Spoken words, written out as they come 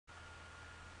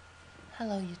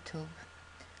Hello YouTube.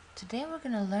 Today we're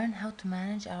going to learn how to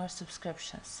manage our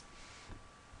subscriptions.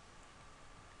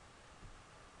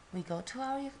 We go to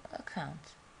our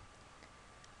account.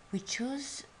 We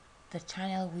choose the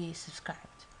channel we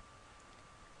subscribed.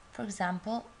 For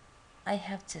example, I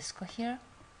have Cisco here,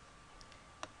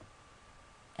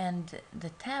 and the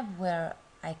tab where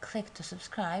I click to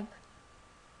subscribe,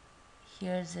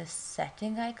 here's a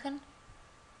setting icon.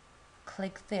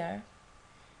 Click there.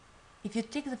 If you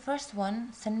tick the first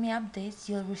one, send me updates,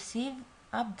 you'll receive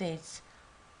updates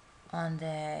on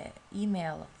the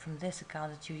email from this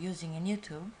account that you're using in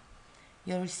YouTube.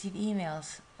 You'll receive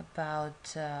emails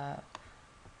about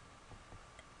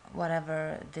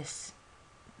whatever this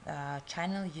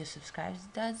channel you subscribe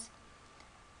does.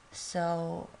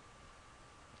 So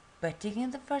by ticking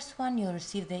the first one, you'll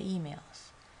receive the emails.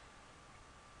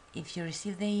 If you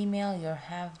receive the email, you'll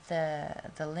have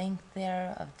the link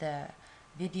there of the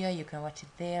video. You can watch it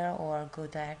there or go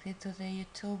directly to the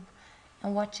YouTube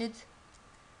and watch it.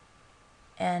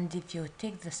 And if you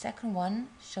tick the second one,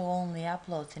 show only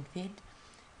uploads and feed,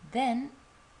 then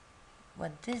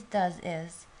what this does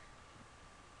is,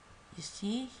 you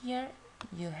see here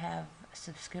you have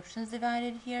subscriptions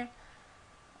divided here.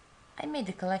 I made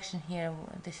a collection here.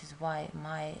 This is why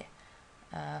my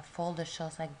folder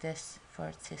shows like this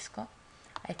for Cisco.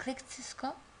 I click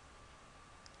Cisco,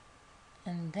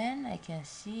 and then I can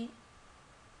see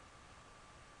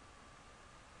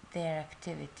their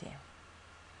activity,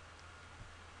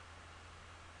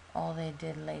 all they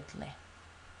did lately.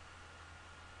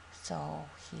 So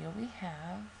here we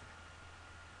have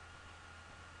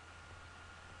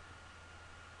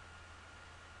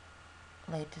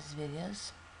latest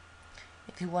videos.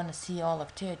 If you want to see all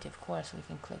activity, of course, we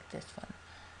can click this one,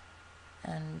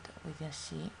 and we can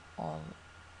see all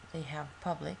they have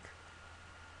public.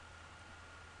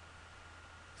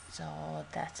 So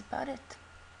that's about it.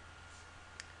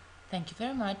 Thank you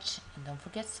very much, and don't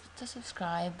forget to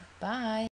subscribe. Bye.